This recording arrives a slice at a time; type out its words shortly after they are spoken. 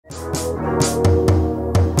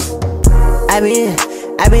I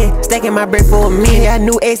been stacking my bread for a minute. I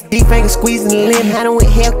knew SD finger squeezing the limit. I done with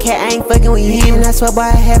Hellcat, I ain't fucking with him. And I swear boy,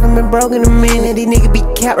 I haven't been broke in a minute. These niggas be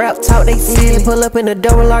cap rap talk, they silly. Pull up in the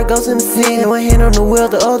double R, goes in the city. One hand on the wheel,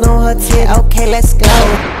 the other on her tit. Okay, let's go.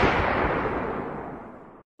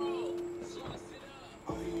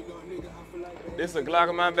 This a Glock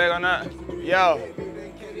in my bag or not? Yo,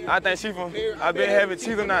 I think she from, I been having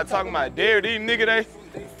cheese or not talking about dare. These niggas, they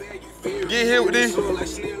get hit with these.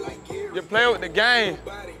 You play with the game.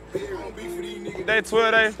 They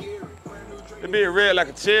 12, they be red like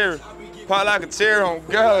a cherry. Pop like a cherry on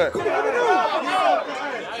God. Hey,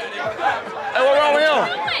 what wrong with him?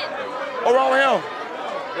 What wrong with him?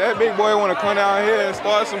 That big boy wanna come down here and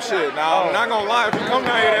start some shit. Now, I'm not gonna lie, if he come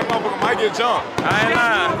down here, that motherfucker might get jumped. I ain't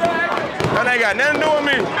lying. That ain't got nothing to do with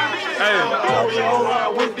me. Hey.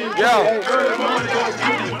 Yo.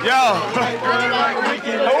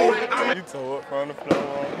 You tore up from the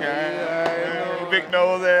floor. Big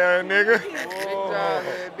nose ass nigga.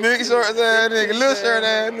 Nigga short ass nigga, little shirt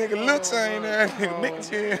ass nigga, little chain ass nigga, big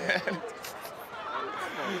chin ass nigga.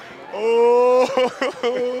 Oh.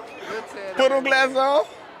 Put them glasses on.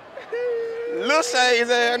 Little shades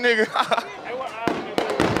ass nigga.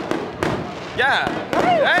 Yeah.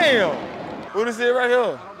 Damn. Who this is right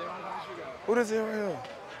here? Who this is right here?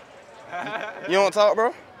 You don't talk,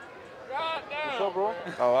 bro? What's up, bro?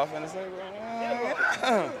 Oh, I was finna say,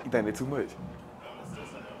 bro. You think they too much?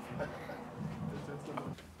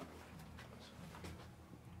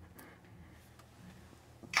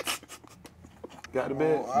 Get out the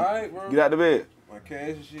bed. All right, bro. Get out the bed. My cash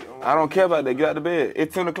and shit. I don't care about that. Get out the bed.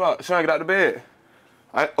 It's 10 o'clock. Sean, get out the bed.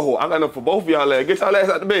 I got enough for both of y'all ass. Get y'all ass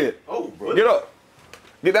out the bed. Oh, bro. Get up.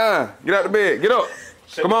 Get down. Get out the bed. Get up.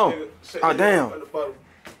 Come on. Oh, damn.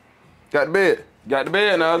 Got the bed. Got the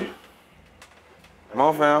bed now. Come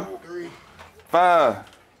on, fam. 5,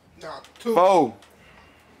 4,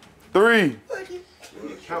 3,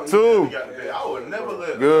 2. I would never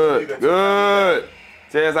let Good.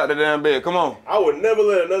 Chaz out the damn bed. Come on. I would never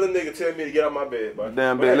let another nigga tell me to get out my bed, bro.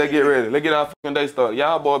 Damn bed. Let's get ready. Let's get our fucking day started.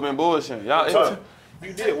 Y'all boy been bullshitting. Y'all.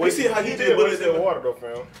 You did. You see how he did bullets in water though,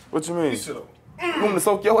 fam? What you mean? You want me to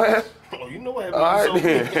soak your ass? Oh, you know what happened. All right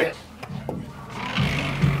then.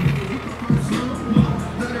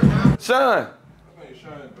 Sean.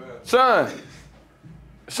 Sean.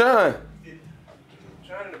 Sean.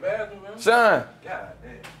 Sean in the bathroom, man. Sean. God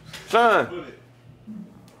damn. Sean.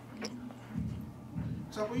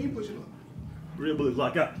 So when you push it up? Real bullets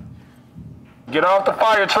lock out. Get off the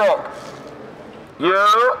fire truck. Yeah.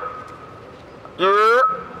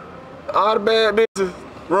 All the bad bitches.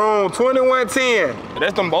 Room 2110.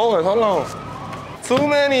 That's them boys. Hold on. Too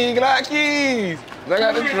many Glockies. They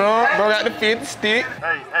got the drum. Bro got the 50 stick.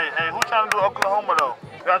 Hey, who trying to do Oklahoma though?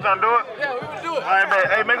 Y'all trying to do it? Yeah, we can do it. All right, man.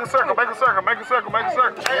 Hey, make a circle. Hey, make a circle right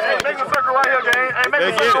here, gang. Hey, make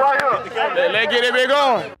a circle right here. Let's get it big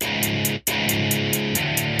on.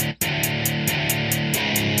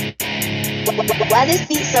 Why this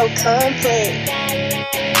beat so complex?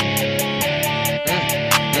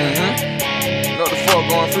 Know the fuck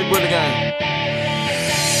going free bullet game.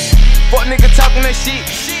 Fuck nigga talking that shit.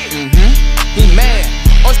 He mad.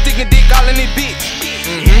 I'm sticking dick all in this bitch.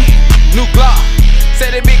 New Glock. Say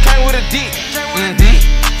that bitch came with a dick.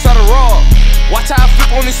 Try to rob. Watch how I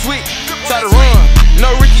flip on this switch. Try to run.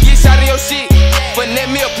 No Ricky get shot in your shit. But net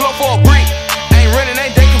me a plug for a brick. Ain't running,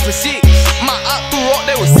 ain't dating for shit. My op threw up,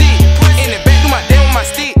 they was sick. In the back, do my damn with my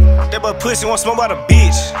stick. That boy pussy want smoke by the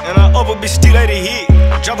bitch. And I up a bitch still let it hit.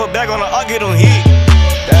 Drop her back on her, I'll get on hit.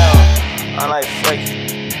 Damn, I like flaky.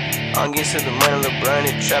 I'm getting to the money, little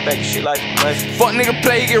brownie. Trap back and shit like a muffin. Fuck nigga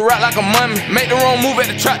play, get rocked like a mummy. Make the wrong move at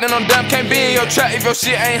the trap, then I'm done. Can't be in your trap if your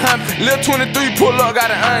shit ain't humping. Lil 23 pull up,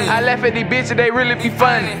 got an onion. I laugh at these bitches, they really be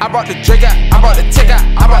funny. I brought the Drake out, I brought the Tech out,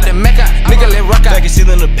 I brought the Mac out. Nigga, let rock out. Back and sit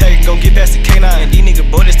in the pack, gon' get past the K9. And these nigga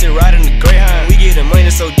boy, they still riding the Greyhound. We get the money,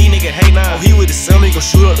 so these nigga hate now. Oh, he with the son, he gon'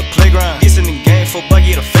 shoot up the playground. Gets in the game, for buck,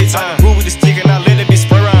 get a FaceTime. Rule with the stick, and I let that bitch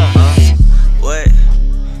spray round. What?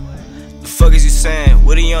 The fuck is you saying?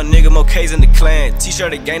 With a young nigga, more K's in the clan.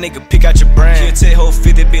 T-shirt a gang, nigga, pick out your brand. Kill take whole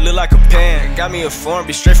 50, bitch, look like a pan. Got me a foreign,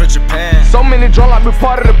 be straight from Japan. So many drunk like we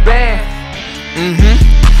part of the band.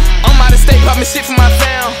 I'm out of state, poppin' shit for my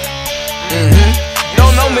fam.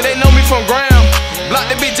 Don't know me, they know me from ground. Block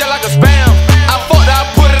the bitch just like a spam. I fucked her, I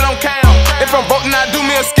put it on count. If I'm broke, then I do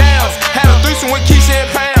me a scam. Had a threesome with Keisha and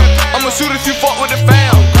Pam. I'ma shoot if you fuck with the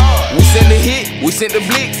fam. We sent the hit, we sent the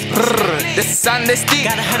blitz. That's the sign that stick.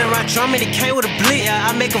 Got a 100-round drum and it came with a blick. Yeah,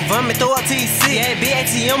 I make a vomit, throw out till you see. Yeah,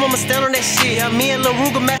 BATM, I'ma stand on that shit. Yeah, me and Lil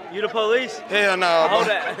Ruger, man. You the police? Hell no. Hold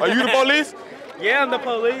that. Are you the police? Yeah, I'm the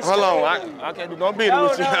police. Hold on, I can't do no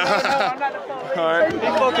business with you. No, I'm not the police. All right. He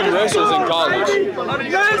fucking wrestles in college.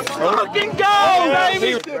 Let's fucking go,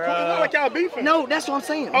 baby. Like y'all beefing. No, that's what I'm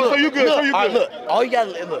saying. Oh, so you good? Look, So you good? look, all you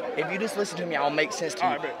gotta look. If you just listen to me, I'll make sense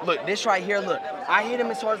to you. Look, this right here. Look, I hit him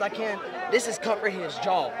as hard as I can. This is covering his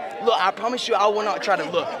jaw. Look, I promise you, I will not try to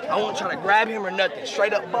look. I won't try to grab him or nothing.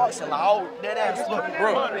 Straight up boxing, like oh, that ass. Look,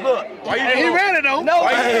 bro, look. Why you He ran it though. No,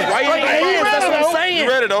 why you that's what I'm saying. You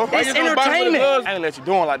ready though? It's entertainment. I ain't let you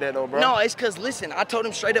doing like that though, bro. No, it's cause listen, I told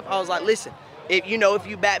him straight up. I was like, listen, if you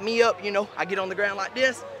back me up, I get on the ground like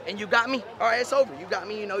this, and you got me. All right, it's over. You got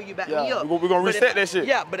me. You back me up. We're gonna reset that shit.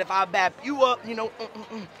 Yeah, but if I back you up, it's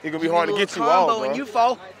gonna be hard to get you off, bro. And you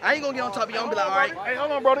fall, I ain't gonna get on top of you. I'm gonna be like, all right. Hey,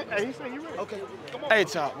 hold on, brother. Hey, he said you ready. Okay. Hey,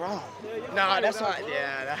 Chop, bro. Nah, that's not.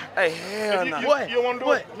 Yeah. Hey, hell no. What? You don't want to do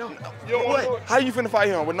What? it? No. You don't want to do it? How you finna fight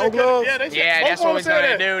him with no gloves? Yeah, that's what we're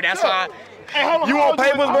gonna do. That's why. Hey, hold on. You want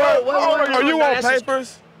papers, bro? Are you on That's-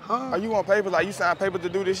 papers? Are you on papers? Like you sign papers to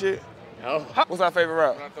do this shit? No. What's our favorite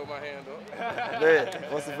route? I throw my hand up.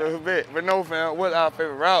 Bet. What's the favorite bet? But no, fam. What's our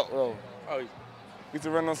favorite route, bro? Oh, We used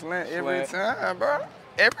to run on slant every Slant. time, bro.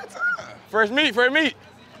 Every time. Fresh meat.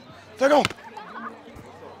 Take on.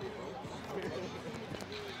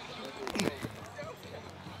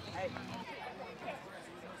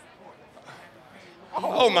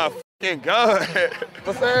 Oh my fucking God.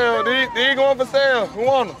 For sale, these going for sale. Who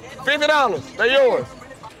want them? $50. They yours.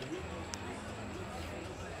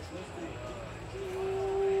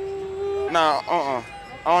 Nah, I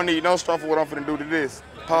don't need no straw for what I'm finna do to this.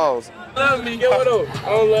 Pause. Love me, get what up? I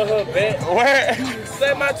don't love her back. What?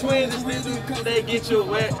 Say my twins and they get you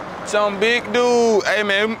wet. Some big dude. Hey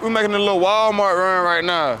man, we making a little Walmart run right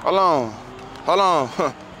now. Hold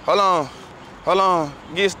on.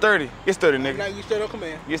 Get sturdy. Get sturdy, nigga. Now you straight up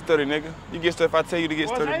command. Get sturdy, nigga. You get sturdy if I tell you to get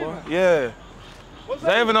sturdy, boy. Yeah.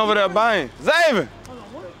 Zaven over there buying. Zaven!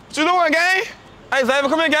 What you doing, gang? Hey, Zaven,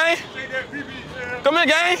 come here, gang. Come here,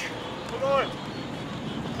 gang.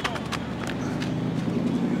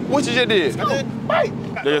 What you just did?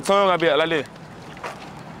 Your tongue gotta be out like this.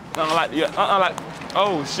 Like,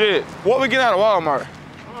 oh shit. What we getting out of Walmart?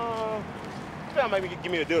 Maybe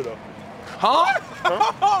give me a deal though.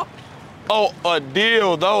 Huh? Oh, a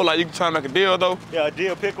deal though? Like you trying to make a deal though? Yeah, a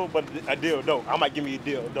deal pickle, but a deal though. I might give me a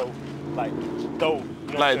deal though. Like dough.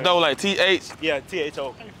 You know Like dough, like TH? Yeah,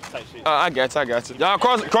 THO type shit. I got you. Y'all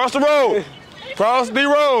cross the road. Cross the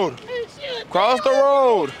road. Cross the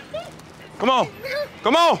road. Come on.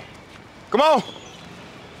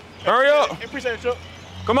 Hurry up. Appreciate it, Chuck.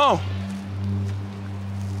 Come on.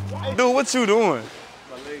 Dude, what you doing?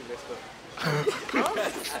 My leg messed up.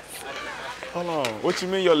 Hold on. What you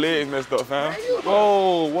mean your legs messed up, fam?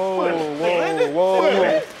 Whoa.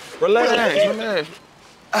 Relax.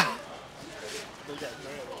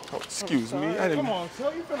 Oh, excuse me. Come on,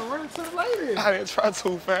 tell you finna run into the lady. I didn't try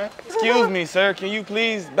to, fam. Excuse me, sir. Can you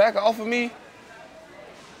please back off of me?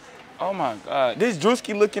 Oh my God. This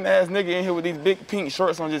Drewski looking ass nigga in here with these big pink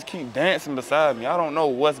shorts on just keep dancing beside me. I don't know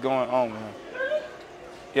what's going on with him.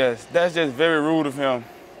 Yes, that's just very rude of him.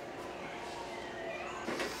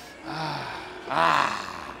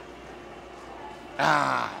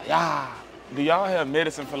 Do y'all have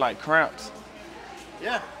medicine for like cramps?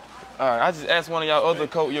 Yeah. All right, I just asked one of y'all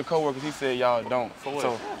your coworkers, he said y'all don't. For what?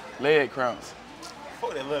 So, leg cramps.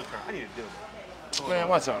 Fuck that leg cramp. I need a deal. Man,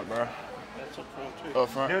 watch out, bro. That's up front too. Up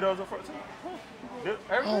front. Dildos up front too.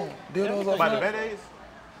 Dildos up By the front? Band-Aids?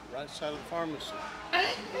 Right side of the pharmacy.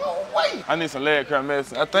 I need some leg cramp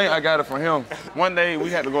medicine. I think I got it from him. One day we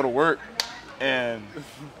had to go to work, and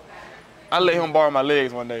I let him borrow my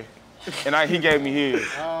legs one day, and he gave me his.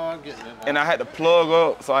 Oh, I'm getting it. And I had to plug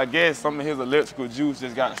up, so I guess some of his electrical juice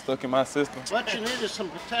just got stuck in my system. What you need is some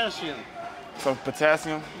potassium. Some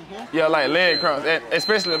potassium? Yeah, like leg cramps. And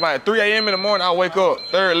especially about 3 a.m. in the morning, I wake up,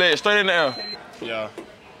 third leg, straight in the air. Yeah.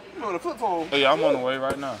 You on the flip phone? Oh yeah, I'm on the way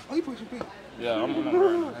right now. Oh, you pushing feet. Yeah, I'm on the way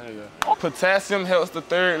right now. There you go. Potassium helps the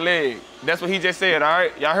third leg. That's what he just said, all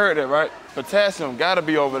right? Y'all heard that, right? Potassium gotta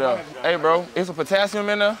be over there. Hey, bro, is some potassium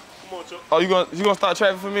in there? Come on, Chuck. Oh, you gonna start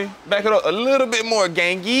traffic for me? Back it up a little bit more,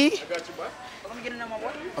 gangy. I got you, bud. Let me get in there, my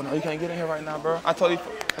boy. Oh no, you can't get in here right now, bro. I told you,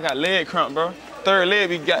 I got leg cramp, bro. Third leg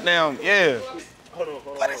be goddamn, yeah. Hold on.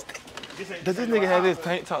 What is that? Does this nigga have his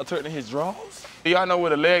tank top tucked in his drawers? Do y'all know where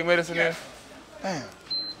the leg medicine is? Damn.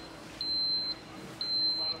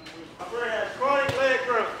 My friend has chronic leg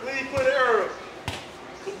cramp. Please put it early.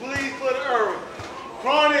 Please put it early.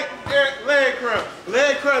 Chronic leg cramp.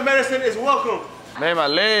 Leg cramp medicine is welcome. Man, my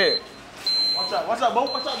leg. Watch out,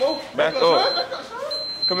 Bo. Back up.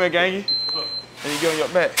 Come here, gangy. And you get on your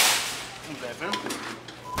back.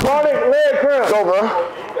 Chronic leg cramp. Go, bro.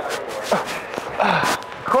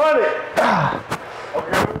 Chronic. Okay,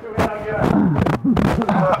 let's see how I get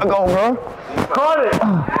out. Go, bro. Chronic.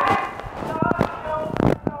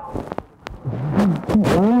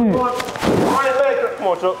 Come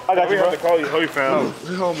on, Chuck. I got you, bro. Call you. Hold you, fam.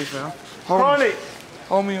 Hold me, fam. Chronic.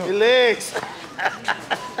 Hold me up. Your legs.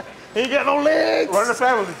 He ain't got no legs. Run the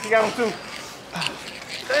family. He got them too.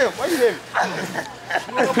 Damn, why you heavy?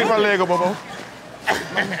 Pick my leg up, Bobo.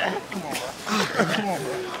 Come on,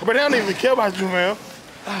 bro. But they don't even care about you, man.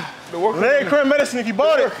 Leg cramp medicine, if you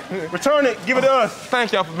bought it, return it, give it to us.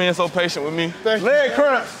 Thank y'all for being so patient with me. Leg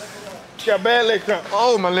cramps. You got bad leg cramps.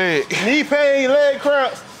 Oh, my leg. Knee pain, leg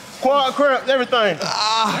cramps, quad cramps, everything.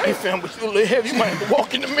 Hey, fam, but you a little heavy. You might have to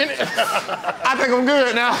walk in a minute. I think I'm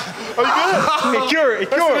good now. Oh, you good? It cured. It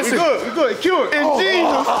cured. We good. We good. It cured. In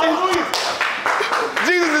Jesus.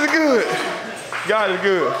 Jesus is good. God is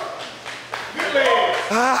good.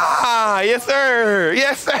 Ah, yes, sir.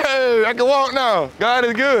 Yes, sir. I can walk now. God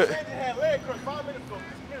is good. Had leg cramps 5 minutes ago.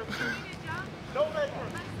 No leg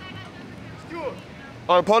cramps. It's cured.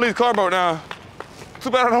 Oh, the police car broke down. Too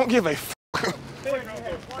bad I don't give a f.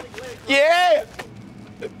 Yeah.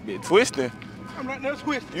 That bit twisting. I'm right there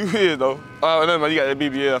twisting. You is though. Oh, no, you got that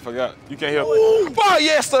BBL. I forgot. You can't help it. Oh,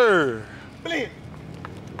 yes, sir. Blend.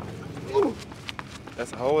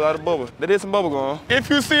 That's a whole lot of bubble. They did some bubble gum. If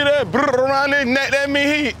you see that brrr around his neck, that mean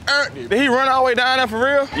he earned it. Did he run all the way down there for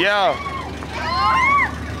real? Yeah.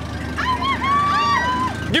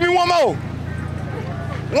 Give me one more.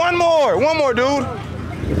 One more, dude.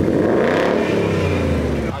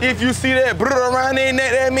 If you see that brrr around his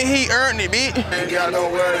neck, that mean he earned it, bitch. Ain't got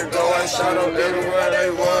nowhere to go, I shot up everywhere they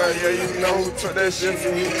was. Yeah, you know who took that shit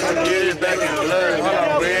from you, I get it back in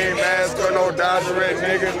blood. We ain't mask or no Dodger,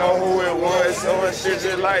 nigga know who it was. So shit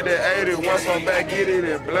just like the 80s, once I'm back, get it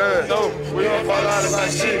in blood. So, we gon' fall out of my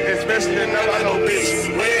shit, especially if nobody no bitch.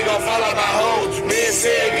 We ain't gon' fall out my hoes, me and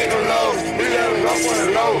Sid get them lows. We let them go for the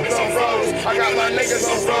low, some froze. I got my niggas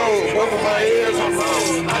on froze, both of my ears on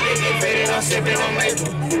froze. I get it faded, I'm sipping on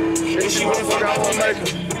maple. If she won't fuck, I won't make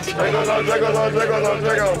it. Dragos on Dragos on Dragos on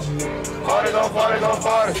Dragos. Parties on parties on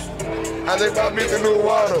parties. I think about me some new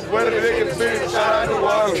water. Where the niggas see, shout out to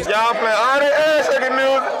water. Y'all play all the ass shaking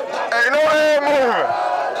music. Ain't no head moving.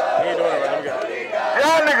 He ain't doing it right. Let me go.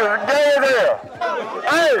 Y'all niggas are gay as hell.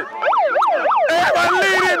 Hey, everybody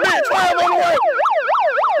leave this bitch 12 on the way.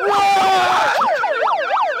 What?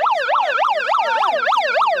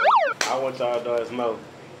 I want y'all to know,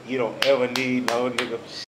 you don't ever need no nigga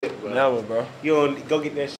shit, bro. Never, bro. You don't go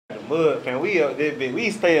get that shit in the mud, fam. We up there, bitch. We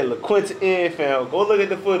stay at La Quinta Inn, fam. Go look at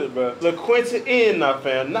the footage, bro. La Quinta Inn now,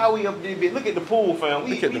 fam. Now we up there, bitch. Look at the pool, fam.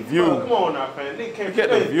 Look at the view. Come on now, fam. Nigga can't Look at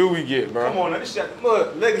the view we get, bro. Come on now, this shit out the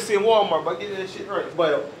mud. Legacy and Walmart, bro. Get that shit right.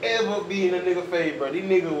 But ever be in a nigga face, bro. These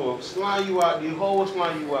niggas will slime you out. These hoes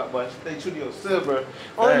slime you out, but stay true to yourself, bro.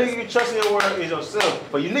 Only nigga you trust in your world is yourself.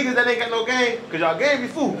 But you niggas that ain't got no game, cause y'all game be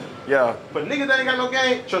fool. Yeah. But niggas that ain't got no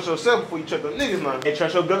game, trust yourself before you trust them niggas now. And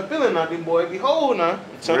trust your gut feeling now, them boys be whole now. I'm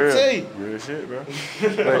trying to tell you. Real shit, bro.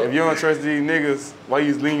 Like, if you don't trust these niggas, why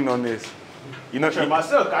you leaning on this? You know, trust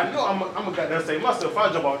myself. I know I'm a goddamn say myself if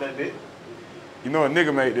I jump off that bitch. You know a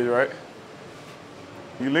nigga made this, right?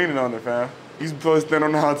 You leaning on it, fam. You supposed to stand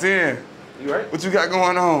on the hot 10. You right? What you got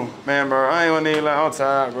going on? Man, bro, I ain't gonna need like, I'm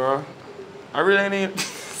tired, bro. I really ain't even.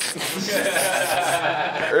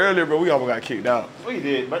 Earlier, bro, we almost got kicked out. We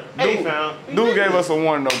did, but hey, fam. Dude gave us a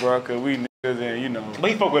warning though, bro, cause we niggas and you know.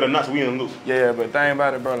 But he fuck with us not, so we didn't lose. Yeah, but thing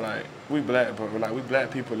about it, bro, like we black, bro. Like we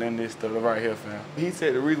black people in this stuff right here, fam. He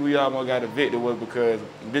said the reason we almost got evicted was because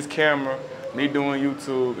this camera, me doing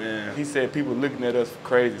YouTube, and he said people looking at us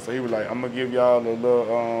crazy. So he was like, I'm gonna give y'all a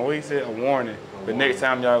little, what he said, a warning. But next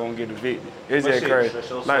time y'all gonna get evicted. It's just crazy.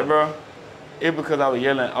 Like, bro, it's because I was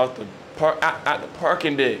yelling out the out the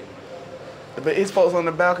parking deck. But it's folks on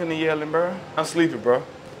the balcony yelling, bro. I'm sleepy, bro.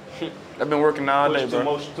 I've been working all day,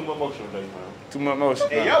 bro. Too much motion today, man. Too much motion.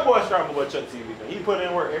 Hey, y'all boys trying to watch Chuck TV, man. He put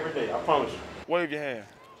in work every day, I promise you. Wave your hand.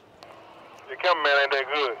 The cameraman ain't that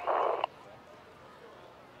good.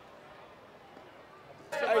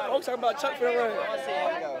 Hey, folks talking about Chuck finna run.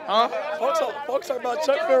 Huh? Folks talking about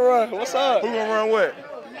Chuck finna run. What's up? Who gonna run what?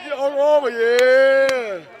 Young Roma,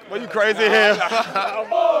 yeah. Boy, you crazy as hell.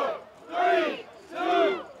 4, 3, 2,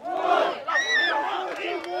 1.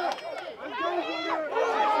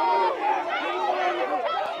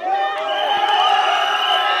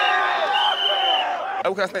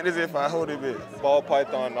 What kind of snake this is if I hold it bit? Ball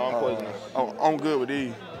python, non-poisonous. Oh, I'm good with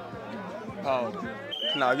these.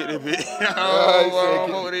 Nah, get this bit. I'm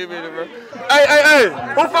good with these bit, bro. Hey!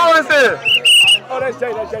 Who phone is this? Oh, that's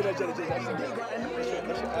Jay.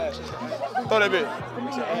 Throw that bit.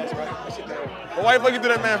 That's your ass, right? That's your ass. Well, why the fuck you do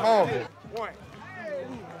that man phone? 1.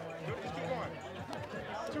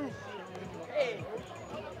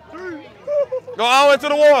 Go all the way to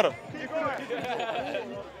the water.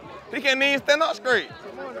 He can't even stand up straight.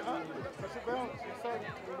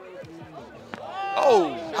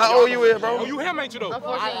 Oh, how old you is, bro? Oh, you him, ain't you though? You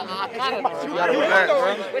gotta relax,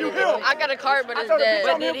 bro. I got a card, but it's dead.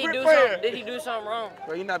 But did he do something wrong?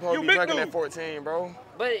 Bro, you not supposed to be drinking at 14, bro.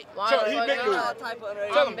 But he big dude.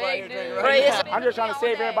 I'm just trying to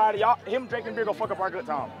save everybody. Y'all, him drinking beer gonna fuck up our good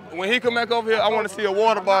time. When he come back over here, I want to see a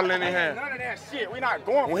water bottle in his hand. None of that shit. We not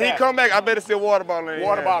going for When he come back, I better see a water bottle in his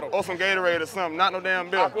hand. Or some Gatorade or something, not no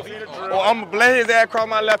damn beer. Or I'm gonna blade his ass across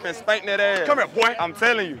my lap and spank that ass. Come here, boy. I'm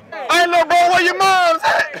telling you. Hey, little bro, where your mom's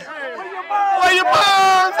at? Where your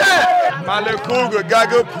mom's at? My little cougar got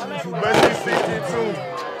good, but she's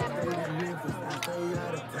 62.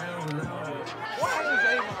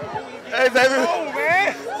 Hey, Xavier. Oh,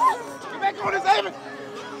 man. Get back on this, Xavier.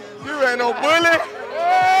 You ain't no bully.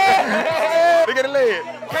 Look at the leg.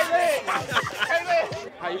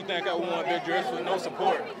 How you think I won Big Dress with no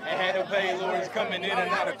support and had to pay lawyers coming in and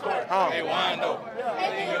out of court? Hey, Wando,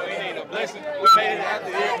 it ain't a blessing. We made it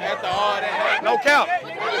after all that. No count.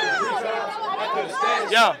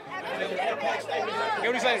 Yeah. Get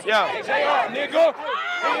what he saying? Yeah. Hey, JR, nigga.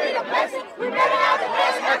 We made it out the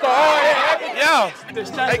mess. After all that happened. Yeah.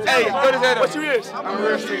 Hey, what is that? What you is? I'm a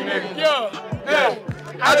real street nigga. Yeah.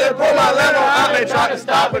 I just pulled my Lambo out and tried to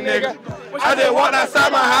stop a nigga. I just walked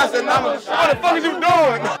outside my house and I'm a, what the fuck is you doing?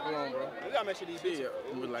 Hold on, bro. We gotta make sure these big.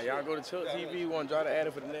 We like, y'all go to Chuck TV, want to try to add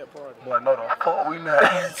it for the net party. Boy, no, the fuck we not.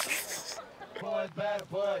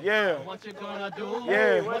 Yeah. What you gonna do?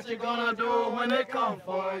 Yeah. What you gonna do when they come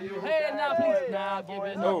for you? Hey, now please, now I'll give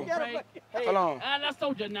you no break. Hey, hold on. I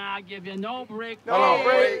told you now I'll give you no break. Hold on.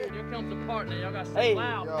 Here comes the partner. Y'all got to stay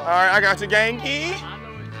loud. All right, I got your gang key.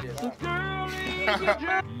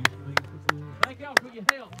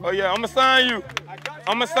 Oh yeah, I'ma sign you.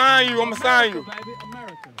 I'ma sign you.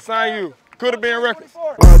 Sign you. Could have been records.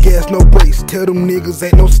 All gas, no brakes. Tell them niggas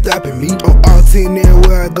ain't no stopping me. On all 10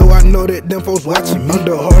 everywhere I go, I know that them folks watching me. I'm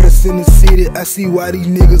the hardest in the city. I see why these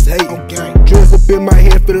niggas hate. Dress up in my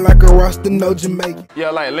head, feel like a roster, no Jamaican. Yeah,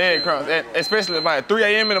 like leg cramps. Especially about 3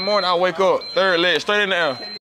 a.m. in the morning, I wake up, third leg, straight in the air.